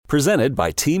Presented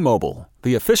by T-Mobile,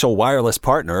 the official wireless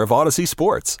partner of Odyssey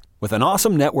Sports. With an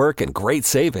awesome network and great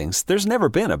savings, there's never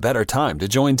been a better time to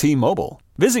join T-Mobile.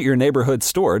 Visit your neighborhood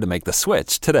store to make the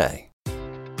switch today.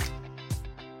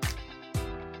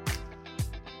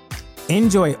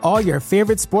 Enjoy all your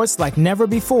favorite sports like never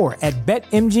before at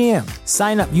BetMGM.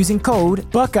 Sign up using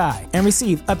code Buckeye and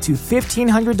receive up to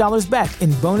 $1,500 back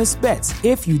in bonus bets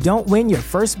if you don't win your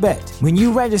first bet. When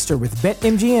you register with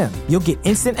BetMGM, you'll get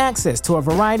instant access to a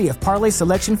variety of parlay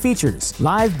selection features,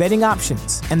 live betting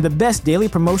options, and the best daily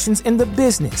promotions in the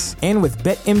business. And with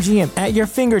BetMGM at your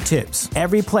fingertips,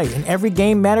 every play and every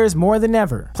game matters more than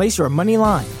ever. Place your money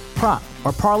line, prop,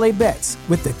 or parlay bets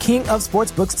with the king of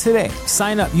sportsbooks today.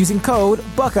 Sign up using code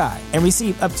Buckeye and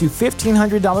receive up to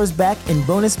 $1,500 back in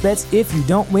bonus bets if you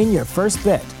don't win your first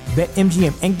bet.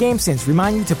 BetMGM and GameSense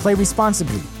remind you to play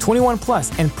responsibly. 21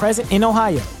 plus and present in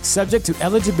Ohio, subject to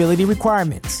eligibility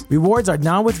requirements. Rewards are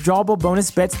non-withdrawable bonus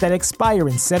bets that expire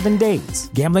in 7 days.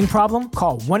 Gambling problem?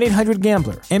 Call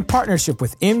 1-800-GAMBLER. In partnership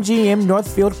with MGM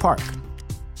Northfield Park.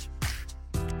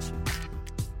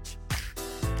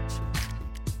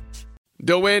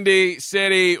 The Windy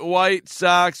City White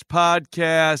Sox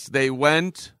podcast. They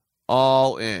went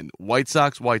all in. White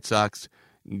Sox,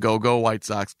 go White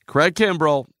Sox. Craig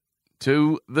Kimbrell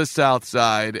to the south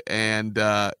side and,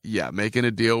 making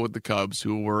a deal with the Cubs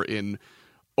who were in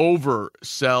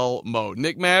oversell mode.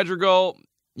 Nick Madrigal,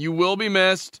 you will be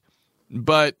missed,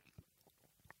 but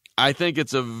I think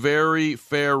it's a very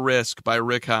fair risk by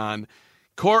Rick Hahn.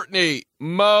 Courtney,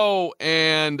 Mo,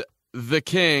 and the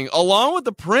King, along with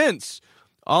the Prince,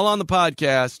 all on the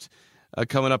podcast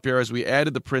coming up here as we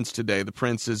added the Prince today. The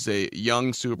Prince is a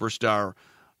young superstar.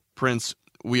 Prince,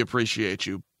 we appreciate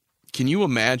you. Can you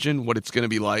imagine what it's going to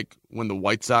be like when the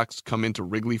White Sox come into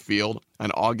Wrigley Field on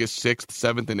August 6th,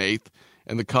 7th, and 8th,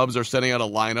 and the Cubs are setting out a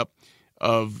lineup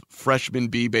of freshman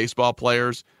B baseball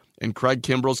players, and Craig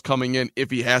Kimbrell's coming in if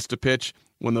he has to pitch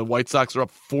when the White Sox are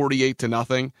up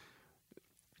 48-0?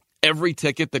 Every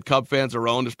ticket that Cub fans are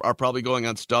owned are probably going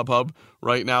on StubHub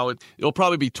right now. It'll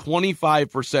probably be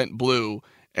 25% blue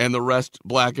and the rest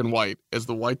black and white as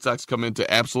the White Sox come in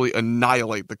to absolutely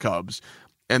annihilate the Cubs.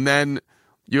 And then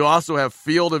you also have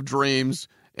Field of Dreams.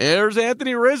 There's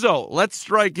Anthony Rizzo. Let's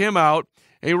strike him out.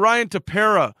 Hey, Ryan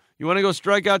Tepera, you want to go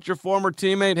strike out your former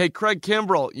teammate? Hey, Craig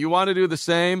Kimbrell, you want to do the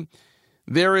same?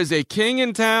 There is a king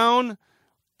in town,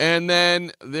 and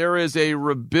then there is a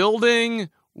rebuilding,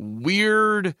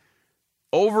 weird,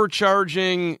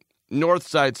 overcharging north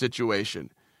side situation.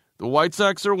 The White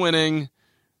Sox are winning,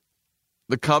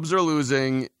 the Cubs are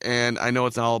losing, and I know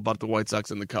it's not all about the White Sox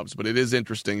and the Cubs, but it is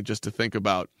interesting just to think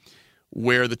about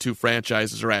where the two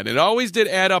franchises are at. It always did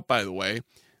add up, by the way,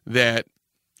 that,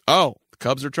 the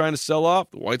Cubs are trying to sell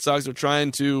off, the White Sox are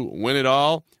trying to win it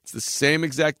all. It's the same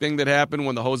exact thing that happened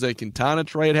when the Jose Quintana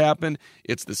trade happened.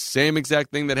 It's the same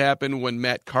exact thing that happened when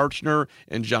Matt Karchner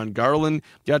and John Garland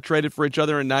got traded for each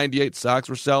other in 98. Sox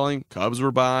were selling, Cubs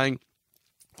were buying.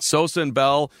 Sosa and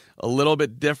Bell, a little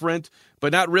bit different,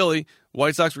 but not really.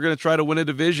 White Sox were going to try to win a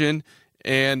division,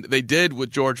 and they did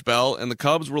with George Bell, and the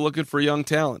Cubs were looking for young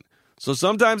talent. So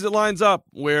sometimes it lines up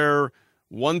where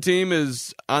one team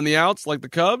is on the outs like the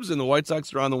Cubs, and the White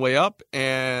Sox are on the way up,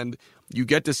 and you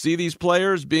get to see these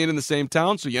players being in the same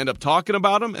town, so you end up talking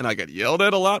about them, and I got yelled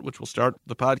at a lot, which will start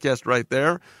the podcast right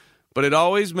there. But it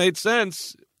always made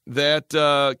sense that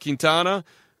Quintana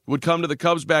would come to the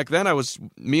Cubs back then.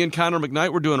 Me and Connor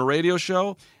McKnight were doing a radio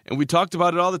show, and we talked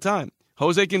about it all the time.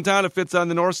 Jose Quintana fits on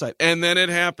the north side, and then it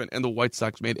happened, and the White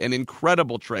Sox made an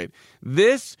incredible trade.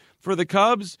 This, for the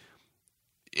Cubs,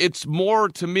 it's more,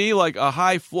 to me, like a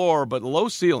high floor but low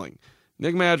ceiling.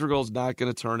 Nick Madrigal is not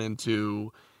going to turn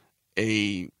into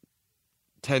a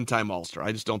 10-time All-Star.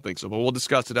 I just don't think so, but we'll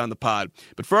discuss it on the pod.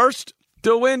 But first,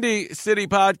 the Windy City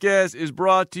Podcast is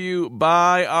brought to you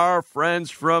by our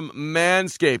friends from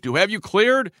Manscaped, who have you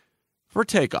cleared for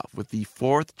takeoff with the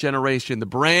 4th generation, the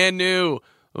brand new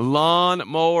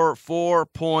Lawnmower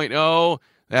 4.0.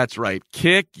 That's right,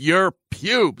 kick your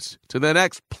pubes to the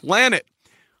next planet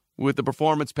with the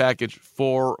Performance Package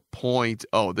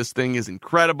 4.0. This thing is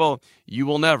incredible. You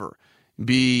will never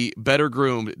be better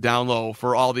groomed down low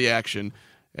for all the action.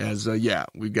 As,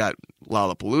 we've got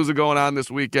Lollapalooza going on this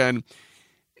weekend.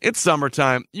 It's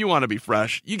summertime. You want to be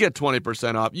fresh. You get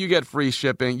 20% off. You get free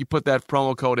shipping. You put that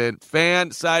promo code in,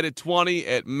 FANSIDED20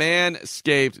 at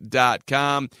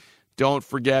manscaped.com. Don't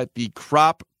forget the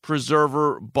Crop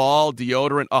Preserver Ball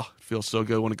Deodorant. Oh, it feels so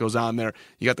good when it goes on there.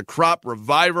 You got the Crop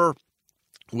Reviver,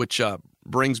 which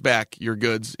brings back your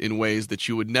goods in ways that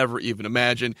you would never even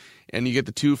imagine. And you get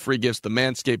the 2 free gifts, the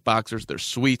Manscaped Boxers. They're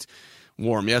sweet.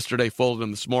 warm yesterday. Folded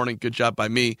them this morning. Good job by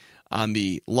me on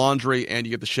the laundry, and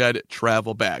you get the Shed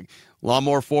travel bag.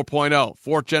 Lawnmower 4.0,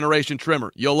 fourth generation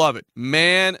trimmer. You'll love it.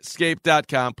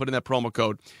 Manscaped.com. Put in that promo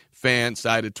code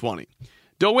FANSIDED20.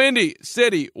 DeWindy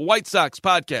City White Sox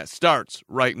podcast starts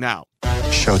right now.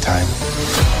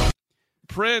 Showtime.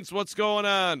 Prince, what's going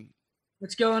on?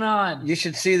 What's going on? You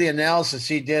should see the analysis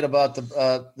he did about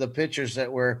the pitchers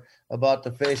that were about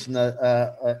to face in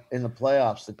the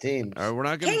playoffs. The team. All right, we're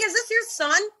not going. King, is this your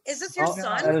son? Is this your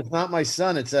son? It's not my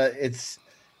son.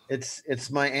 It's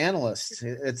my analyst.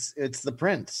 It's the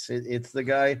Prince. It's the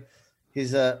guy.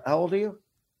 He's how old are you?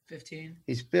 15.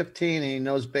 He's 15. And he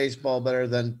knows baseball better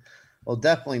than, well,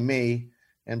 definitely me,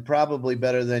 and probably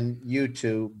better than you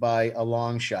two by a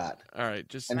long shot. All right,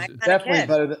 just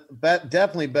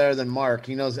definitely better than Mark.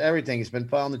 He knows everything. He's been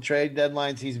following the trade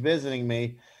deadlines. He's visiting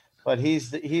me, but he's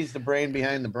the brain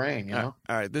behind the brain. You know.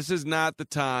 All right, this is not the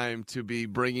time to be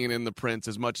bringing in the Prince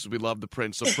as much as we love the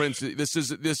Prince. So Prince,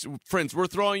 Prince, we're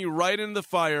throwing you right into the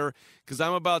fire because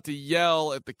I'm about to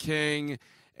yell at the King.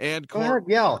 And Go ahead,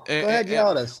 yell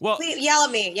at us. Well, please yell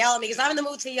at me, because I'm in the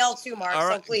mood to yell too, Mark.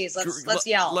 Right. So please, let's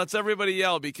yell. Let's everybody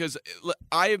yell, because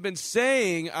I have been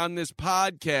saying on this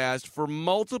podcast for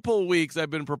multiple weeks, I've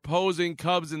been proposing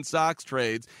Cubs and Sox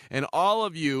trades, and all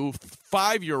of you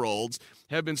 5-year-olds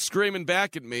have been screaming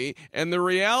back at me. And the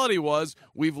reality was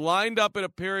we've lined up in a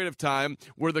period of time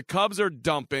where the Cubs are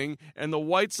dumping and the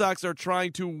White Sox are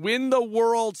trying to win the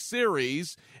World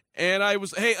Series. And I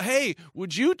was, hey,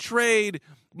 would you trade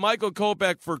Michael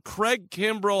Kopech for Craig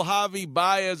Kimbrell, Javi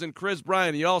Baez, and Chris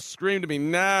Bryant? You all screamed at me,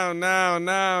 no.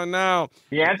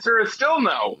 The answer is still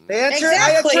no. The answer,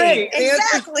 exactly. The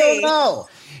answer is still no.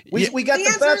 We got the the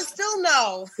answer best. Is still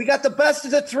no. We got the best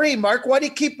of the three, Mark. Why do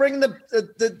you keep bringing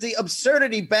the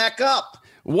absurdity back up?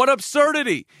 What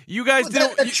absurdity? You guys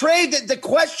didn't. The trade. The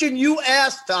question you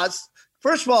asked us.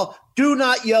 First of all, do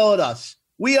not yell at us.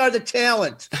 We are the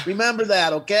talent. Remember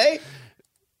that, okay?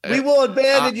 We will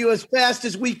abandon you as fast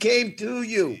as we came to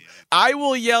you. I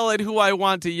will yell at who I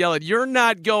want to yell at. You're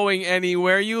not going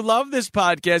anywhere. You love this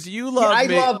podcast. You love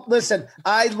me.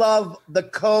 I love the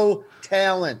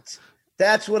co-talent.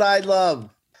 That's what I love.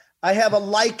 I have a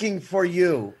liking for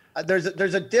you. There's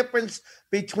a difference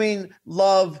between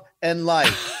love and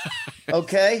life.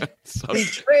 Okay? The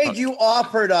trade you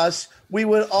offered us, we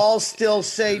would all still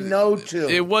say no to.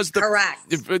 It was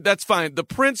correct. That's fine. The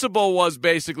principle was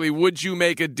basically, would you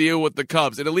make a deal with the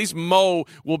Cubs? And at least Mo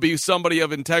will be somebody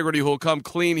of integrity who will come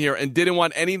clean here and didn't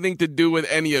want anything to do with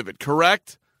any of it.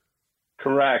 Correct?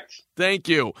 Correct. Thank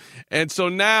you. And so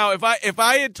now, if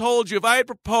I had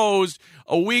proposed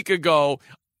a week ago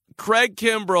Craig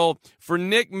Kimbrell for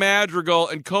Nick Madrigal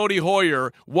and Cody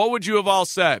Hoyer, what would you have all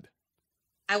said?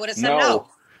 I would have said no.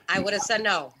 I would have said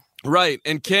no. Right.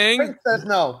 And King?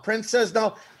 Prince says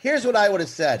no. Here's what I would have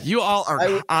said. You all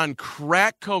are on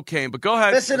crack cocaine, but go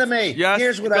ahead. Listen to me. Yes,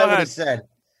 here's what I would have said.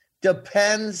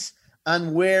 Depends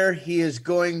on where he is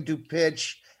going to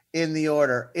pitch in the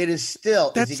order. It is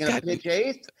still, is he going to pitch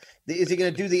eighth? Is he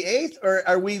going to do the eighth, or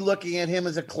are we looking at him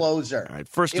as a closer? All right.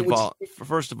 First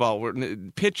of all, we're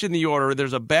pitch in the order.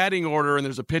 There's a batting order and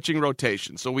there's a pitching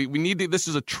rotation. So we need this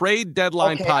is a trade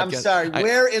deadline podcast. I'm sorry.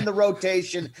 Where in the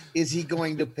rotation is he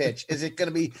going to pitch? Is it going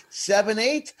to be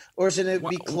 7-8 or is it going to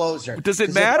be closer? Does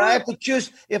it matter?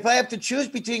 If I have to choose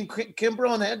between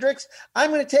Kimbrell and Hendricks,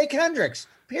 I'm going to take Hendricks.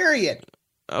 Period.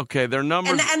 Okay, their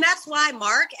numbers, and that's why,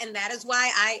 Mark, and that is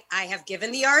why I have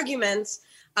given the arguments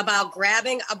about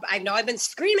grabbing, I know I've been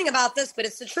screaming about this, but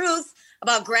it's the truth,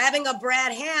 about grabbing a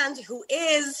Brad Hand, who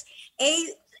is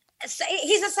he's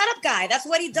a setup guy. That's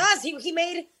what he does. He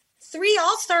made 3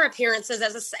 All-Star appearances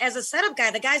as a setup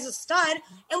guy. The guy's a stud,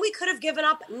 and we could have given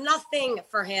up nothing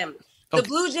for him. The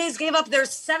Blue Jays gave up their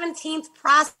 17th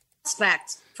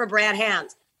prospect for Brad Hand.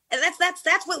 And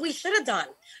that's what we should have done.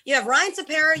 You have Ryan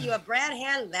Tepera, you have Brad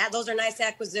Hand. Those are nice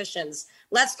acquisitions.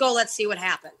 Let's go. Let's see what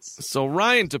happens. So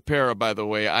Ryan Tepera, by the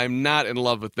way, I'm not in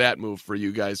love with that move for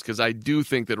you guys because I do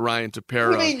think that Ryan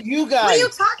Tepera. What do you mean, you guys? What are you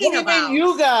talking about? What do you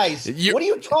mean, you guys? What are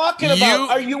you talking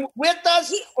about? Are you with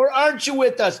us or aren't you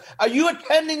with us? Are you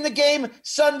attending the game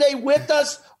Sunday with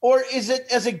us, or is it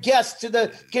as a guest to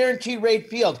the Guaranteed Rate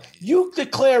Field? You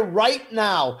declare right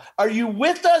now. Are you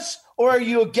with us? Or are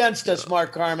you against us,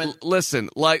 Mark Harmon? Listen,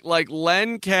 like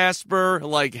Len Casper,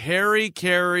 like Harry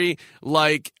Carey,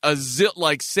 like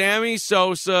Sammy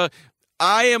Sosa.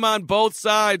 I am on both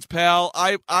sides, pal.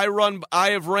 I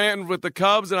have ran with the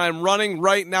Cubs, and I'm running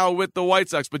right now with the White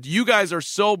Sox. But you guys are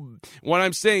when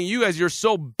I'm saying you guys, you're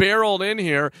so barreled in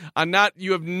here.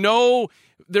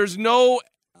 There's no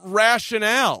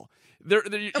rationale.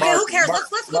 Okay, who cares?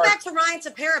 Let's go back to Ryan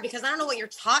Tepera, because I don't know what you're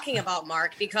talking about,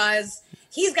 Mark, because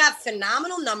he's got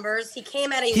phenomenal numbers. He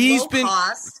came at a low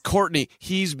cost. Courtney,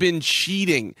 he's been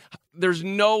cheating. There's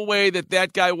no way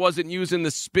that guy wasn't using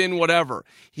the spin whatever.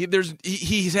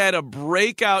 He's had a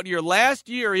breakout year. Last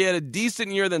year, he had a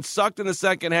decent year, then sucked in the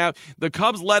second half. The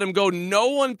Cubs let him go. No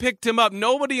one picked him up.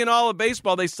 Nobody in all of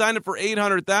baseball. They signed him for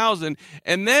 $800,000.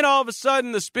 And then all of a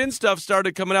sudden, the spin stuff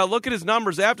started coming out. Look at his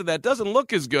numbers after that. Doesn't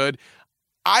look as good.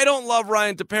 I don't love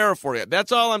Ryan Tepera for you.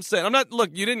 That's all I'm saying. Look,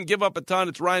 you didn't give up a ton.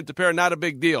 It's Ryan Tepera, not a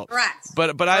big deal. Correct.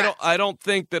 But Correct. I don't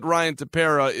think that Ryan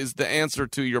Tepera is the answer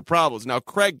to your problems. Now,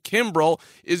 Craig Kimbrel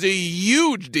is a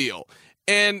huge deal.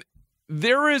 And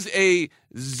there is a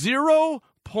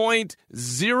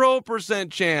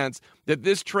 0.0% chance that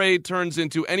this trade turns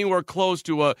into anywhere close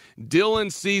to a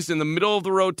Dylan Cease in the middle of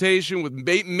the rotation with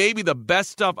maybe the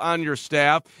best stuff on your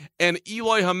staff, and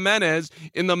Eloy Jimenez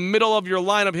in the middle of your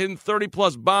lineup hitting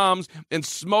 30-plus bombs and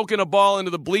smoking a ball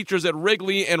into the bleachers at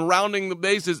Wrigley and rounding the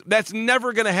bases. That's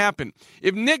never going to happen.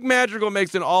 If Nick Madrigal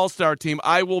makes an all-star team,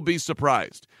 I will be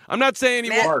surprised. I'm not saying he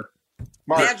won't.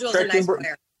 Mark, Madrigal's a nice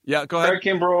player. Yeah, go ahead. Craig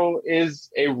Kimbrel is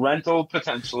a rental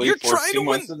potentially for 2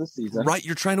 months of the season. Right,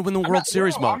 you're trying to win the World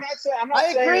Series, Mo.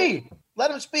 I agree. Let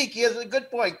him speak. He has a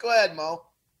good point. Go ahead, Mo.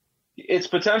 It's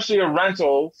potentially a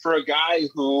rental for a guy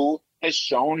who has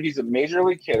shown he's a major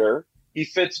league hitter. He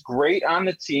fits great on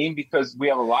the team because we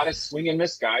have a lot of swing and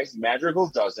miss guys. Madrigal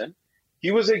doesn't.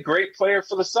 He was a great player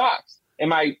for the Sox.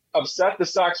 Am I upset the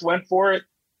Sox went for it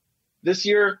this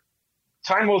year?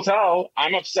 Time will tell.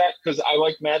 I'm upset because I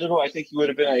like Madrigal. I think he would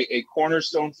have been a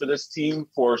cornerstone for this team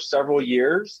for several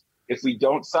years. If we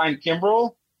don't sign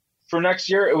Kimbrel for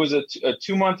next year, it was a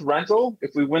 2-month rental.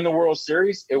 If we win the World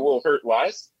Series, it will hurt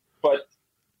less. But,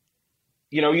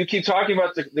 you keep talking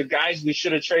about the guys we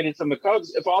should have traded from the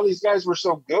Cubs. If all these guys were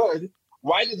so good,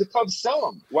 why did the Cubs sell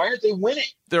them? Why aren't they winning?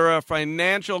 There are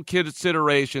financial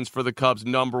considerations for the Cubs.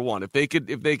 Number one, if they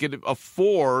could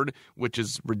afford, which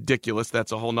is ridiculous,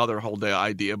 that's a whole day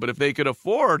idea. But if they could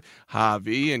afford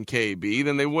Javi and KB,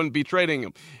 then they wouldn't be trading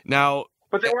them now.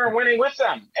 But they weren't winning with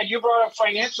them. And you brought up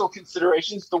financial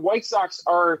considerations. The White Sox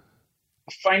are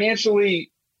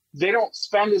financially, they don't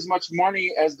spend as much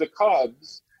money as the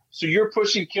Cubs. So you're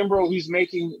pushing Kimbrel, who's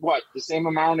making, the same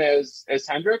amount as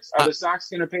Hendricks? Are the Sox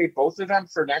going to pay both of them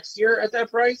for next year at that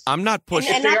price? I'm not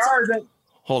pushing. If they are, then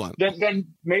hold on. Then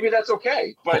maybe that's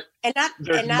okay. But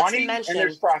there's money and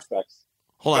there's prospects.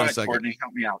 Hold on a second. Courtney,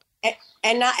 help me out.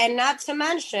 And not to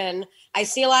mention, I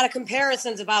see a lot of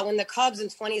comparisons about when the Cubs in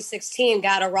 2016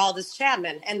 got Aroldis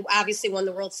Chapman and obviously won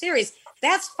the World Series.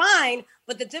 That's fine,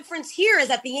 but the difference here is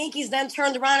that the Yankees then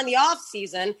turned around in the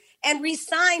offseason and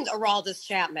re-signed Aroldis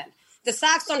Chapman. The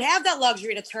Sox don't have that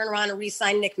luxury to turn around and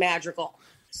re-sign Nick Madrigal.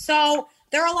 So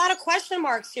there are a lot of question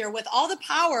marks here. With all the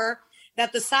power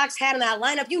that the Sox had in that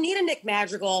lineup, you need a Nick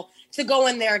Madrigal to go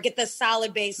in there, get the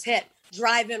solid base hit,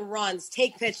 drive in runs,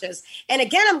 take pitches. And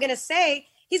again, I'm going to say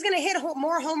he's going to hit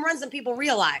more home runs than people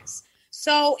realize.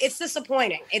 So it's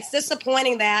disappointing. It's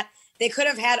disappointing that they could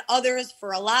have had others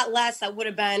for a lot less that would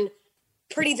have been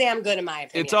pretty damn good in my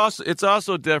opinion. It's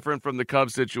also different from the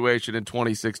Cubs situation in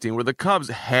 2016 where the Cubs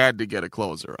had to get a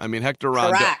closer. I mean, Hector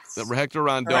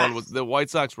Rondon was the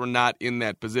White Sox were not in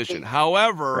that position.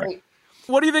 However,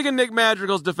 what do you think of Nick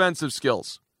Madrigal's defensive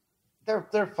skills?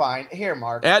 They're fine. Here,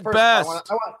 Mark. At best.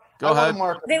 Go ahead.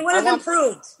 They would have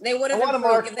improved. They would have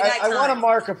improved. I want to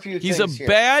mark a few things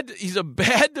here. He's a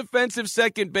bad defensive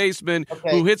second baseman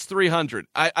who hits 300.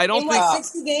 I don't think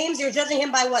 60 games. You're judging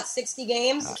him by 60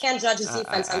 games. You can't judge his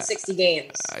defense on 60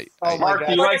 games. Mark,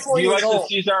 do you like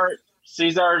the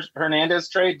Cesar Hernandez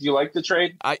trade? Do you like the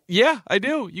trade? Yeah, I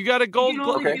do. You got a gold. You can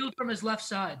only do it from his left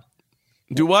side.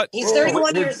 Do what? He's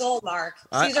 31 years old, Mark.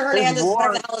 Cesar Hernandez,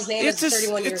 whatever the hell his name is,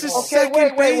 31 years old.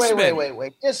 Okay,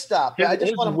 wait. Just stop.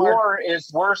 His WAR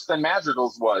is worse than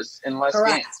Madrigal's was in less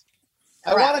games.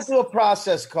 I want to do a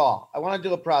process call. A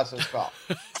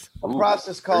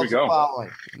process call is the following.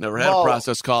 Never had a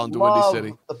process call in DeWindy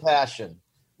City. The passion.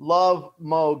 Love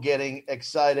Mo getting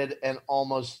excited and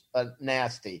almost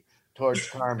nasty towards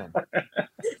Carmen.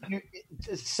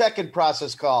 Second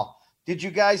process call. Did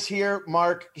you guys hear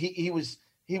Mark? He was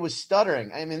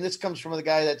stuttering. I mean, this comes from the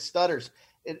guy that stutters.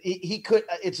 He could.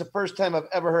 It's the first time I've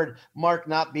ever heard Mark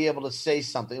not be able to say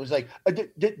something. It was like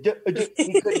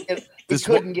he couldn't get He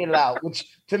couldn't get it out, which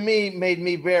to me made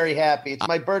me very happy. It's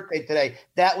my birthday today.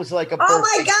 That was like a birthday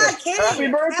my God, gift. King! Happy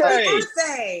birthday! Happy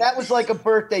birthday! That was like a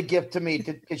birthday gift to me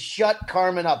to shut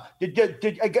Carmen up.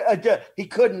 He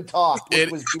couldn't talk,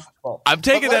 which was beautiful. I'm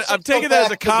taking But let's that. I'm just go taking that as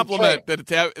back a to the compliment trade.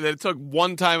 that it took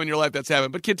one time in your life that's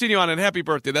happened. But continue on, and happy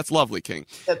birthday. That's lovely, King.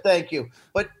 Thank you.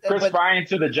 But Bryant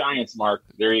to the Giants, Mark.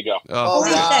 There you go. Oh,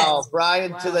 Holy wow. shit.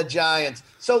 Brian to the Giants.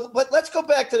 So, but let's go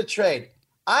back to the trade.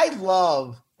 I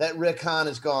love that Rick Hahn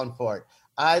has gone for it.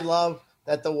 I love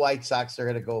that the White Sox are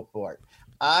going to go for it.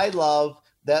 I love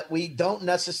that we don't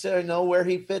necessarily know where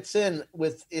he fits in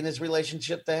his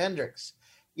relationship to Hendricks.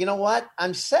 You know what?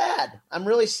 I'm sad. I'm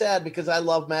really sad because I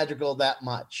love Madrigal that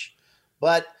much.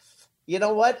 But you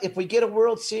know what? If we get a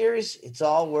World Series, it's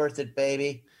all worth it,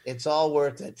 baby. It's all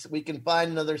worth it. We can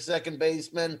find another second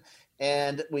baseman,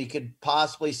 and we could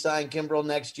possibly sign Kimbrel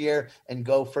next year and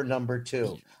go for number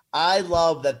 2. I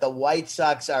love that the White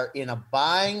Sox are in a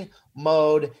buying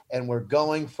mode and we're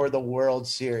going for the World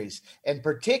Series. And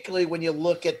particularly when you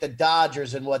look at the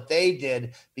Dodgers and what they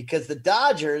did, because the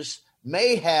Dodgers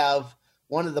may have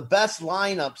one of the best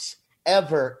lineups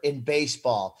ever in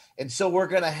baseball. And so we're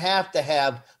going to have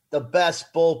the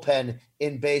best bullpen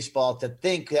in baseball to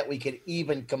think that we could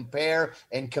even compare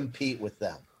and compete with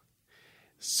them.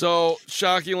 So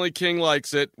shockingly, King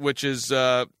likes it, which is.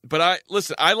 But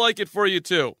I like it for you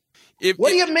too. What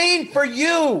do you mean for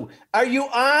you? Are you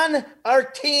on our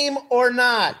team or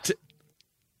not?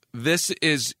 This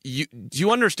is you. Do you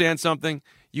understand something?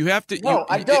 You have to. No,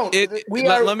 I don't. We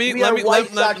are White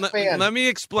Sox fans. Let me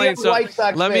explain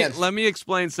something. Let me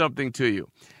explain something to you.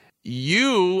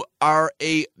 You are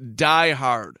a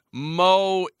diehard.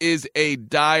 Mo is a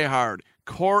diehard.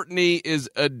 Courtney is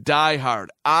a diehard.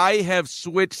 I have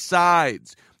switched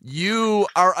sides. You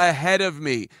are ahead of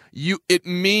me. It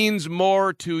means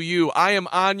more to you. I am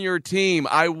on your team.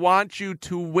 I want you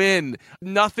to win.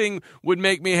 Nothing would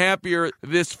make me happier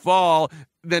this fall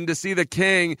than to see the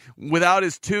King without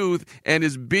his tooth and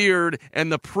his beard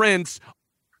and the Prince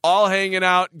all hanging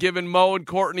out, giving Mo and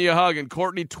Courtney a hug, and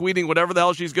Courtney tweeting whatever the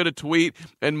hell she's going to tweet,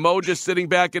 and Mo just sitting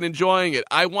back and enjoying it.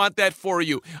 I want that for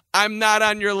you. I'm not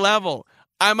on your level.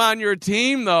 I'm on your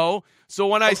team, though. So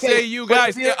when I say you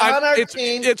guys,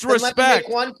 it's respect. Let me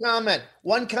make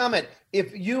one comment.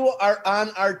 If you are on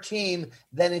our team,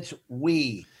 then it's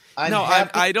we. I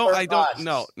don't.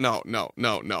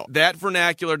 No. That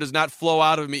vernacular does not flow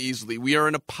out of me easily. We are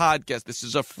in a podcast. This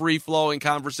is a free-flowing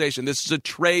conversation. This is a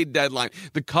trade deadline.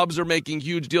 The Cubs are making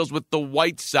huge deals with the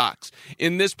White Sox.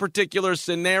 In this particular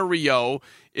scenario,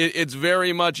 it's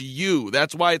very much you.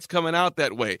 That's why it's coming out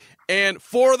that way. And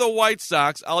for the White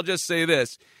Sox, I'll just say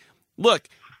this. Look,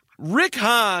 Rick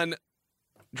Hahn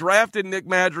drafted Nick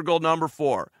Madrigal number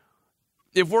 4.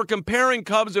 If we're comparing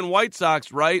Cubs and White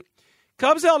Sox, right?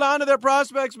 Cubs held on to their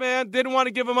prospects, man. Didn't want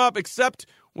to give them up, except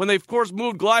when they, of course,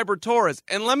 moved Gleyber Torres.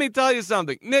 And let me tell you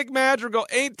something. Nick Madrigal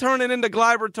ain't turning into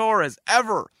Gleyber Torres,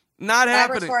 ever. Not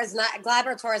happening.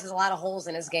 Gleyber Torres has a lot of holes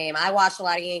in his game. I watched a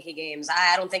lot of Yankee games.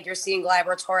 I don't think you're seeing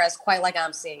Gleyber Torres quite like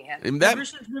I'm seeing him. Ever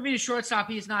since moving to shortstop,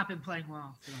 he has not been playing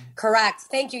well. So. Correct.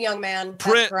 Thank you, young man.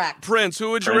 That's correct. Prince, who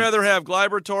would you rather have,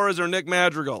 Gleyber Torres or Nick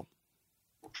Madrigal?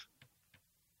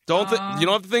 You don't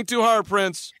have to think too hard,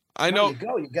 Prince. I know. You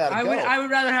gotta go. I would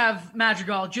rather have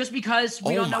Madrigal just because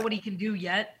we don't know what he can do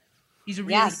yet. He's a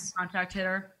really good contact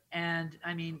hitter. And,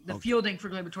 I mean, the fielding for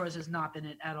Gleyber Torres has not been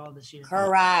it at all this year.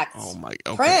 Correct. Oh, my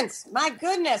God. Okay. Prince, my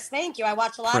goodness. Thank you. I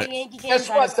watch a lot of Yankee games. Guess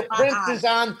what? The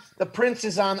Prince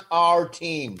is on our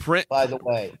team, by the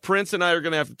way. Prince and I are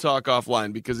going to have to talk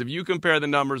offline because if you compare the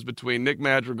numbers between Nick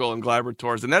Madrigal and Gleyber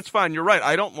Torres, and that's fine. You're right.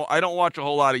 I don't watch a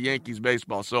whole lot of Yankees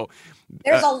baseball, so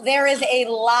there is a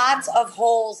lot of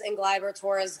holes in Gleyber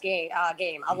Torres' game.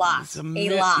 A lot.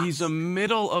 He's a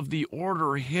middle of the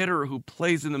order hitter who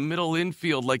plays in the middle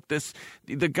infield like this.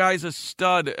 The guy's a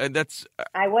stud.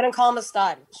 I wouldn't call him a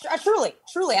stud.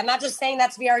 Truly. I'm not just saying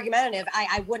that to be argumentative.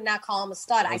 I would not call him a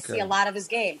stud. Okay. I see a lot of his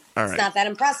game. It's not that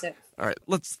impressive. All right,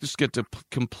 let's just get to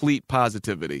complete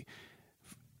positivity.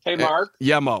 Hey, Mark.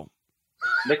 Yeah, Mo.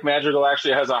 Nick Madrigal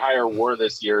actually has a higher WAR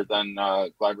this year than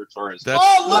Gleyber Torres. Throw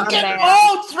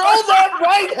that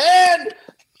right hand!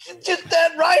 Just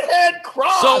that right hand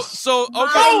cross. Boom.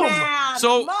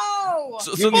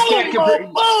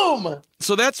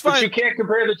 So that's fine. But you can't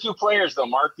compare the two players, though,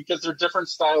 Mark, because they're different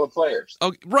style of players.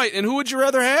 Oh, right. And who would you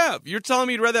rather have? You're telling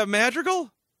me you'd rather have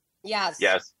Madrigal? Yes.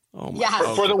 Oh,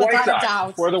 yes. For the White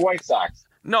Sox. For the White Sox.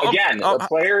 No. Again, a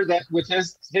player that with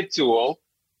his hit tool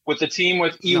with the team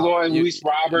with Eloy, Luis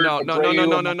Robert.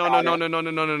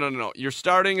 No. You're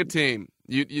starting a team.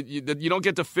 You don't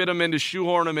get to fit them into,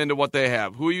 shoehorn them into what they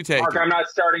have. Who are you taking? Mark, I'm not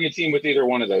starting a team with either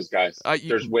one of those guys.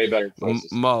 There's way better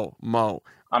places. Mo.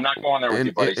 I'm not going there with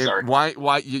you, buddy. Sorry.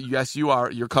 Why? Yes, you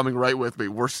are. You're coming right with me.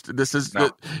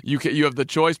 You have the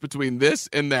choice between this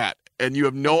and that, and you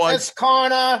have no idea. This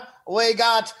corner, we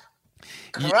got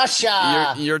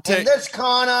Crusher. In this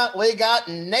corner, we got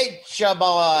Nature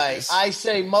Boy. I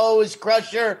say Mo is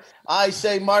Crusher. I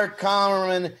say Mark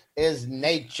Carman is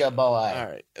Nature Boy. All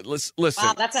right, listen.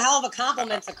 Wow, that's a hell of a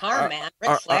compliment to Carman.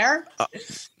 Ric Flair.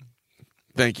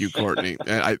 Thank you, Courtney.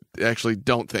 I actually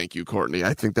don't thank you, Courtney.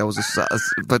 I think that was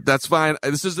but that's fine.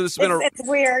 It's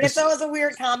weird. It's always a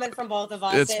weird comment from both of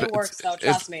us. It works, though.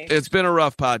 Trust me. It's been a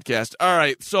rough podcast. All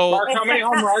right, so Mark, how many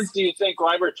home runs do you think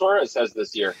Gleyber Torres has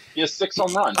this year? He has 6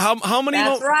 home runs. How many?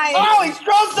 That's right. Oh, he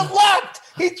throws the left.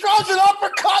 He throws an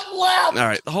uppercut left. All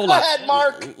right, hold on. Go ahead,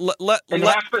 Mark. In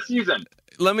half the season.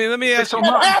 Let me ask you.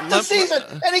 Half the season,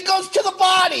 and he goes to the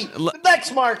body.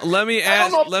 Next, Mark. Let me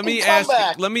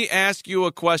ask you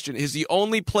a question. Has he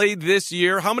only played this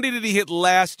year? How many did he hit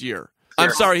last year?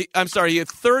 Sure. I'm sorry. He had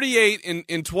 38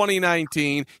 in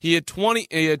 2019. He had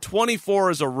 24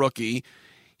 as a rookie.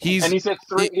 He's hit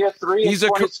 3. He had 3 in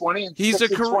 2020 and 6 in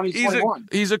 2021.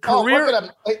 He's a career. Oh, look at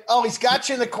him. Oh, he's got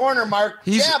you in the corner, Mark.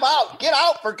 Jab out. Get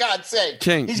out, for God's sake.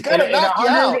 King. He's going to knock you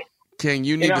out. King,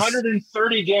 you need in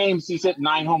 130 games, he's hit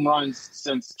 9 home runs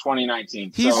since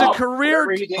 2019. He's a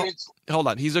career. Hold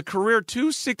on, he's a career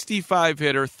 265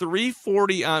 hitter,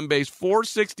 340 on base,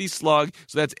 460 slug.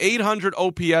 So that's 800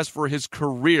 OPS for his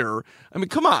career. I mean,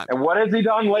 come on. And what has he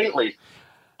done lately?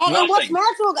 And what's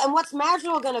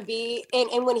magical going to be,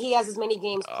 and when he has as many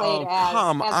games played as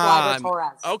Gleyber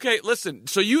Torres? Okay, listen.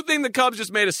 So you think the Cubs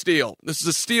just made a steal? This is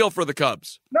a steal for the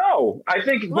Cubs. No, I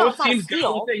think both teams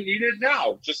got what they needed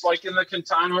now. Just like in the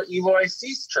Quintana Eloy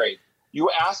Cease trade. You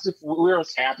asked if we were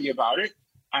happy about it.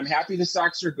 I'm happy the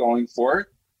Sox are going for it.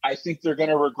 I think they're going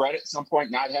to regret at some point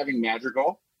not having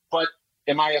Madrigal. But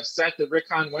am I upset that Rick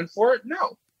Hahn went for it?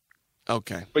 No.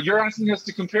 Okay. But you're asking us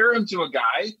to compare him to a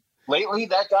guy. Lately,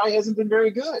 that guy hasn't been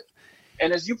very good.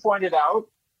 And as you pointed out,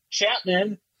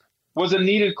 Chapman was a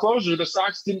needed closer. The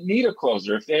Sox didn't need a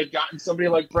closer. If they had gotten somebody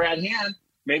like Brad Hand,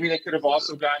 maybe they could have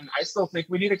also gotten – I still think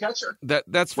we need a catcher.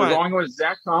 That's fine. We're going with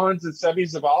Zach Collins and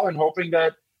Seby Zavala and hoping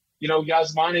that,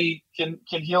 Yasmani can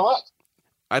heal up.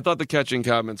 I thought the catching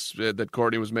comments that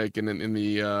Courtney was making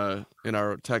in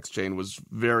our text chain was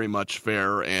very much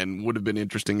fair and would have been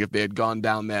interesting if they had gone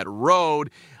down that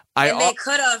road. They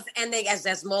could have, and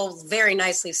as Mo very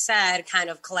nicely said, kind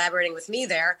of collaborating with me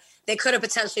there, they could have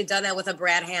potentially done that with a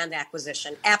Brad Hand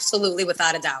acquisition. Absolutely,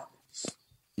 without a doubt.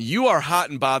 You are hot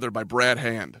and bothered by Brad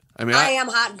Hand. I am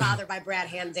hot and bothered by Brad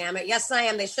Hand, damn it. Yes, I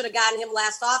am. They should have gotten him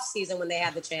last offseason when they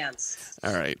had the chance.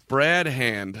 All right, Brad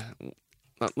Hand.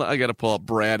 I got to pull up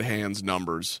Brad Hand's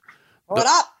numbers. Pull it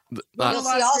up. You'll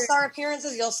see all-star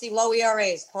appearances. You'll see low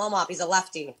ERAs. Pull him up. He's a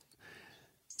lefty.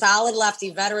 Solid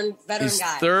lefty, veteran He's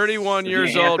guy. 31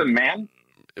 years old. Man.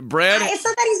 Brad, it's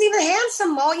not that he's even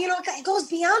handsome, Mo. It goes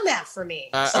beyond that for me.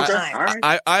 Sometimes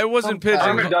I wasn't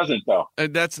pigeonholing. It doesn't though.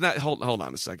 That's not. Hold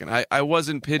on a second. I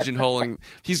wasn't pigeonholing.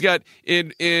 He's got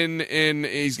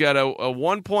he's got a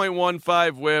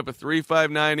 1.15 WHIP, a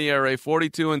 3.59 ERA,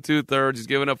 42 2/3. He's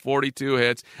given up 42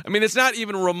 hits. I mean, it's not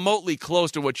even remotely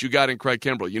close to what you got in Craig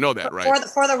Kimbrell. You know that, right?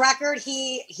 For the record,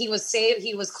 he was saved.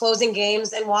 He was closing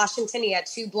games in Washington. He had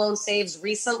 2 blown saves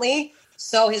recently,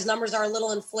 so his numbers are a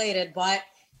little inflated, but.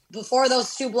 Before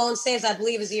those 2 blown saves, I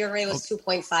believe his ERA was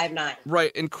 2.59.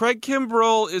 Right, and Craig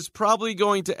Kimbrell is probably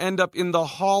going to end up in the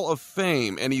Hall of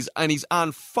Fame, and he's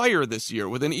on fire this year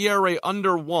with an ERA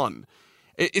under 1.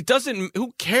 It doesn't.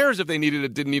 Who cares if they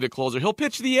didn't need a closer? He'll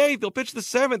pitch the 8th. He'll pitch the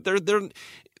 7th. They're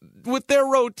with their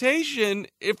rotation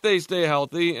if they stay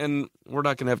healthy. And we're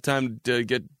not going to have time to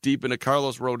get deep into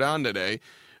Carlos Rodon today,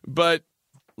 but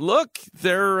look,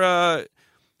 they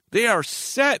are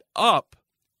set up.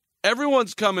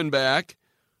 Everyone's coming back.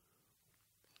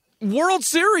 World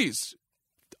Series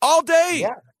all day.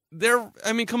 Yeah.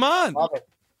 Come on. Love it.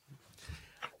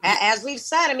 As we've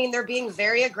said, they're being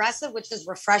very aggressive, which is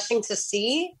refreshing to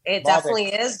see. It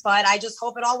definitely is, but I just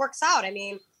hope it all works out.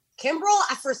 Kimbrell,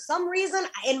 for some reason,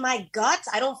 in my gut,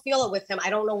 I don't feel it with him.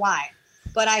 I don't know why,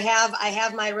 but I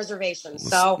have my reservations.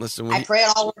 So I pray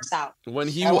it all works out. I want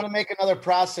to make another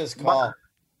process call.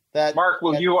 Mark,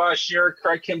 will you share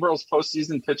Craig Kimbrell's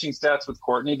postseason pitching stats with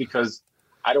Courtney? Because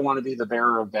I don't want to be the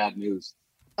bearer of bad news.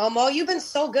 Oh, Mo, you've been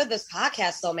so good this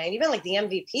podcast, though, man. You've been like the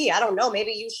MVP. I don't know.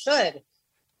 Maybe you should.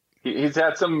 He's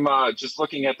had some. Just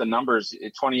looking at the numbers,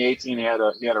 in 2018, he had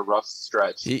a rough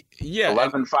stretch. Yeah.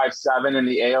 11.57 in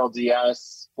the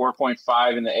ALDS,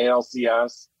 4.5 in the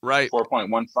ALCS, right.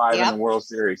 4.15 in the World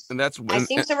Series. And that's I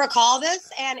seem to recall this,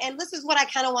 and this is what I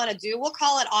kind of want to do. We'll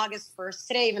call it August 1st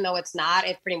today, even though it's not.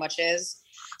 It pretty much is.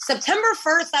 September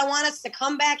 1st, I want us to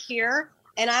come back here,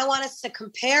 and I want us to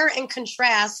compare and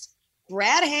contrast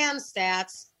Brad Hand's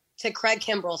stats to Craig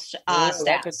Kimbrell's stats.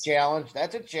 That's a challenge.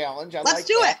 That's a challenge. Let's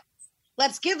do it.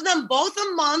 Let's give them both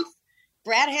a month.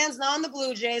 Brad Hand's now on the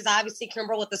Blue Jays. Obviously,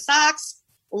 Kimbrell with the Sox.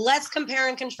 Let's compare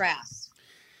and contrast.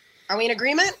 Are we in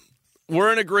agreement?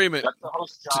 We're in agreement. That's the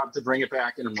host's job to bring it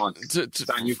back in a month. It's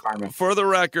on you, Carmen. For the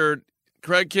record,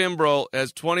 Craig Kimbrell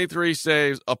has 23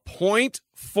 saves, a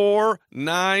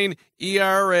 .49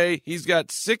 ERA. He's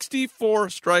got 64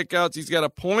 strikeouts. He's got a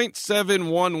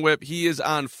 .71 WHIP. He is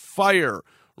on fire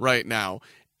right now.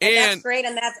 And that's great.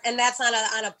 And that's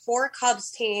on a poor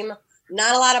Cubs team.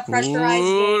 Not a lot of pressurized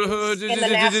games in the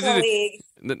National League.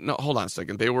 No, hold on a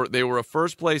second. They were a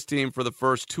first-place team for the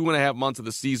first 2.5 months of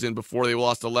the season before they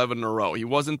lost 11 in a row. He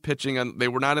wasn't pitching on. They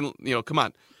were not in. Come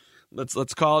on.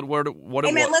 Let's call it what it was.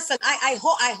 Listen, I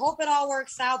hope it all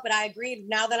works out. But I agree.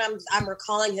 Now that I'm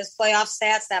recalling his playoff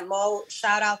stats, that Mo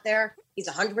shout out there, he's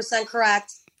 100%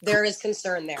 correct. There is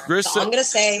concern there. So I'm going to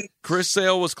say Chris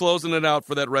Sale was closing it out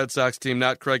for that Red Sox team,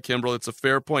 not Craig Kimbrell. It's a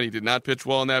fair point. He did not pitch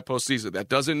well in that postseason. That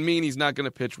doesn't mean he's not going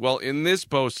to pitch well in this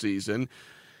postseason.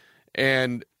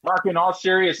 And Mark, in all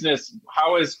seriousness,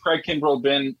 how has Craig Kimbrell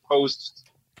been post?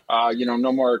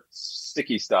 No more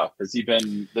sticky stuff. Has he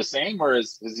been the same, or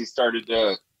has he started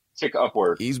to tick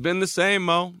upward? He's been the same,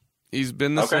 Mo. He's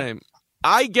been the same.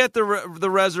 I get the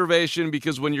reservation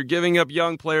because when you're giving up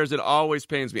young players, it always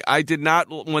pains me. I did not,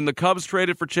 when the Cubs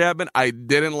traded for Chapman, I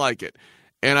didn't like it.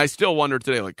 And I still wonder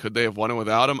today, could they have won it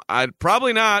without him? I'd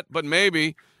probably not, but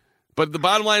maybe. But the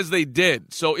bottom line is they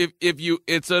did. So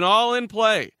it's an all-in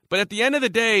play. But at the end of the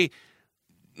day,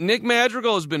 Nick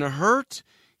Madrigal has been hurt.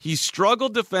 He's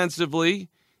struggled defensively.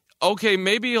 Okay,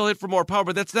 maybe he'll hit for more power,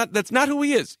 but that's not who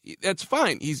he is. That's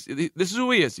fine. This is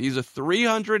who he is. He's a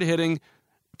 300 hitting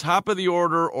top of the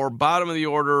order or bottom of the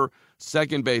order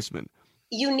second baseman.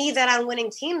 You need that on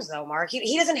winning teams, though, Mark.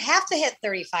 He doesn't have to hit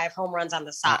 35 home runs on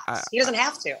the Sox. He doesn't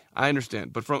have to. I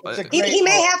understand, but he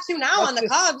may have to now on the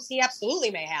Cubs. He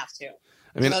absolutely may have to.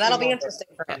 So that'll be interesting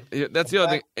for him. That's the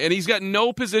other thing. And he's got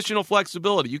no positional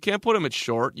flexibility. You can't put him at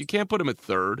short. You can't put him at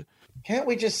third. Can't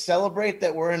we just celebrate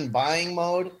that we're in buying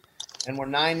mode and we're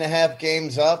 9.5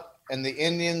 games up and the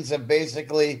Indians have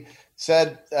basically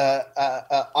said,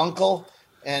 uncle,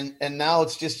 and now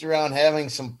it's just around having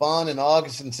some fun in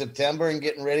August and September and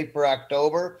getting ready for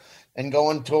October and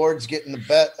going towards getting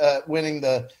winning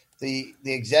the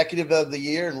executive of the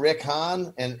year and Rick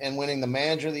Hahn and winning the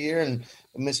manager of the year and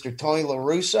Mr. Tony La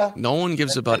Russa. No one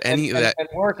gives about any of that. And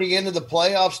working into the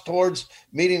playoffs towards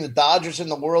meeting the Dodgers in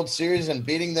the World Series and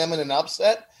beating them in an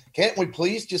upset. Can't we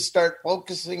please just start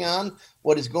focusing on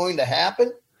what is going to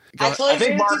happen? I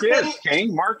think Mark is,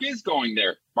 King. Mark is going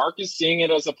there. Mark is seeing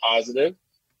it as a positive.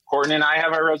 Courtney and I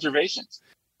have our reservations.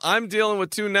 I'm dealing with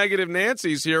two negative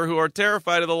Nancys here who are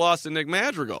terrified of the loss of Nick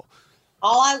Madrigal.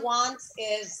 All I want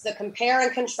is the compare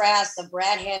and contrast of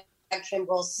Brad Hand and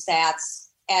Kimbrell's stats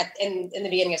in the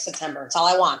beginning of September. That's all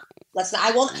I want.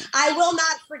 I will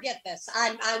not forget this.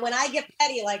 When I get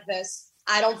petty like this,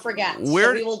 I don't forget.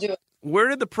 So we will do it. Where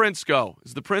did the Prince go?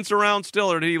 Is the Prince around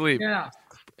still, or did he leave? Yeah.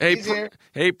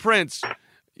 Hey, Prince,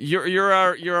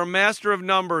 you're a master of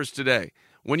numbers today.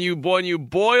 When you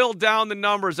boil down the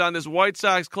numbers on this White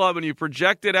Sox club and you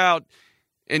project it out,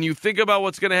 and you think about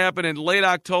what's going to happen in late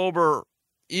October,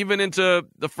 even into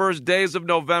the first days of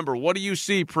November, what do you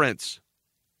see, Prince?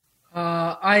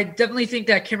 I definitely think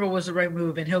that Kimbrell was the right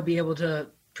move, and he'll be able to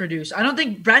produce. I don't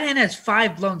think Brad Hand has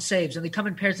 5 blown saves, and they come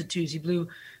in pairs of 2s. He blew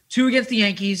 2 against the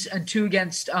Yankees and 2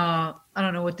 against I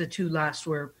don't know what the 2 last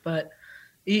were, but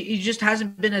he just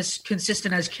hasn't been as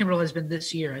consistent as Kimbrell has been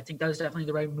this year. I think that was definitely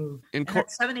the right move. And that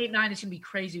 7, 8, 9 is going to be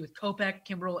crazy with Kopech,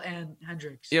 Kimbrell, and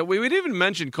Hendricks. Yeah, we would even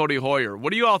mention Cody Hoyer.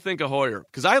 What do you all think of Hoyer?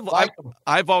 Because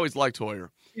I've always liked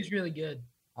Hoyer. He's really good.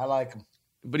 I like him.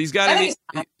 But he's got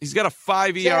a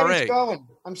 5 ERA.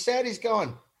 I'm sad he's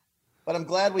going, but I'm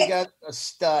glad we got a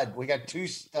stud. We got 2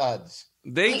 studs.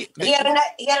 He had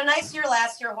a nice year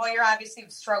last year. Hoyer obviously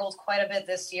struggled quite a bit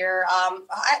this year.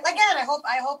 I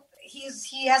hope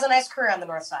he has a nice career on the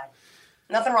north side.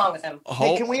 Nothing wrong with him.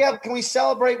 Hey, can we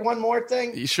celebrate one more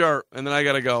thing? Sure, and then I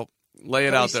gotta go. Lay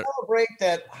it out there. Celebrate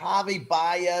that Javi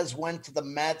Baez went to the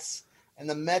Mets. And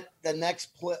the next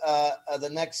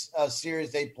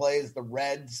series they play is the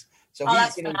Reds. So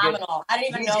that's phenomenal. I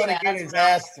didn't even know that. He's going to get his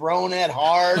ass thrown at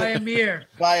hard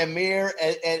by Amir,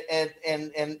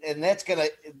 and that's going to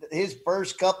his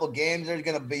first couple games. There's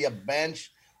going to be a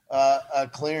bench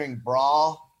clearing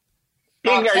brawl.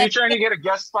 King, are you trying to get a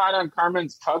guest spot on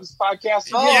Carmen's Cubs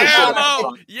podcast?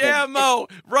 Oh, yeah, Mo.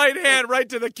 Right hand, right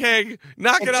to the king.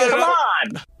 Knock it out. Come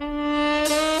on.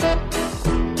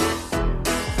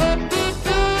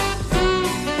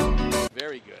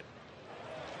 Very good.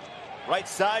 Right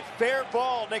side, fair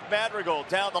ball. Nick Madrigal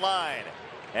down the line.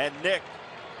 And Nick,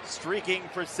 streaking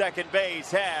for second base,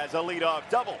 has a leadoff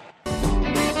double.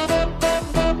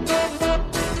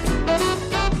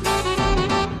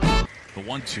 The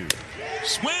 1-2.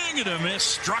 Swing and a miss,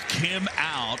 struck him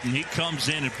out, and he comes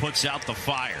in and puts out the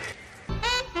fire.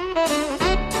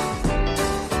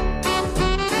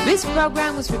 This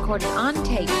program was recorded on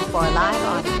tape for a live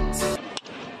audience.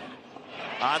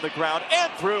 On the ground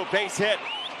and through, base hit.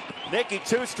 Nicky,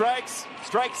 2 strikes,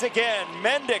 strikes again.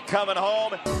 Mendick coming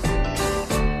home.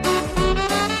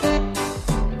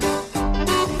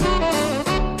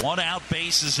 One out,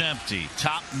 base is empty.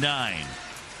 Top 9.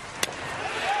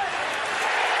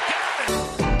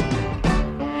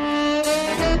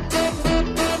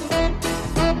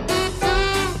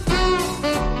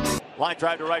 Line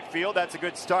drive to right field. That's a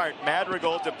good start.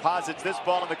 Madrigal deposits this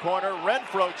ball in the corner.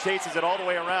 Renfroe chases it all the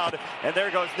way around. And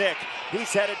there goes Nick.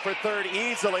 He's headed for third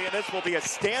easily, and this will be a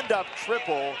stand-up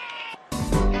triple.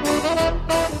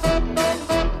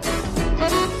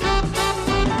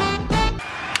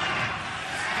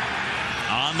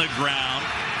 On the ground.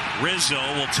 Rizzo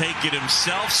will take it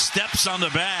himself, steps on the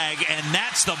bag, and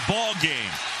that's the ball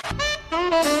game.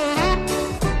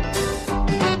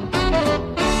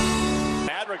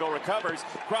 Madrigal recovers.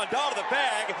 Grandal to the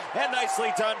bag, and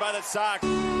nicely done by the Sox.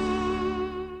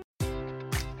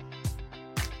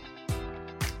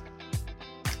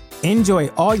 Enjoy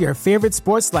all your favorite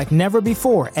sports like never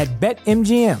before at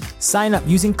BetMGM. Sign up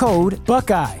using code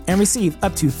Buckeye and receive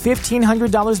up to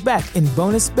 $1,500 back in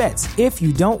bonus bets if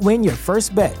you don't win your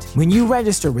first bet. When you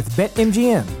register with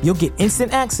BetMGM, you'll get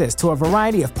instant access to a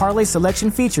variety of parlay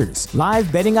selection features,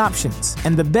 live betting options,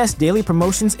 and the best daily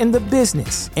promotions in the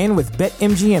business. And with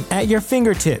BetMGM at your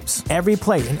fingertips, every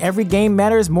play and every game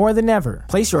matters more than ever.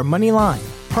 Place your money line,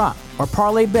 prop, or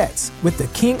parlay bets with the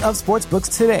king of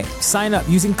sportsbooks today. Sign up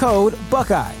using code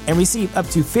Buckeye and receive up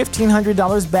to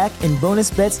 $1,500 back in bonus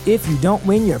bets if you don't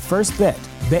win your first bet.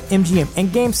 BetMGM and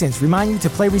GameSense remind you to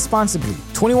play responsibly.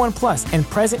 21 plus and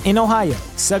present in Ohio,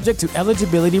 subject to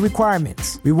eligibility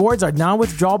requirements. Rewards are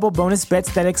non-withdrawable bonus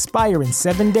bets that expire in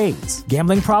 7 days.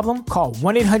 Gambling problem? Call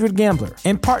 1-800-GAMBLER.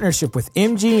 In partnership with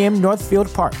MGM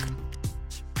Northfield Park.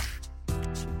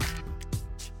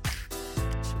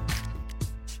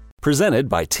 Presented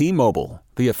by T-Mobile,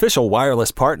 the official wireless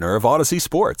partner of Odyssey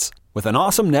Sports. With an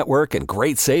awesome network and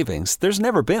great savings, there's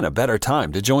never been a better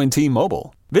time to join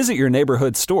T-Mobile. Visit your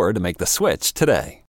neighborhood store to make the switch today.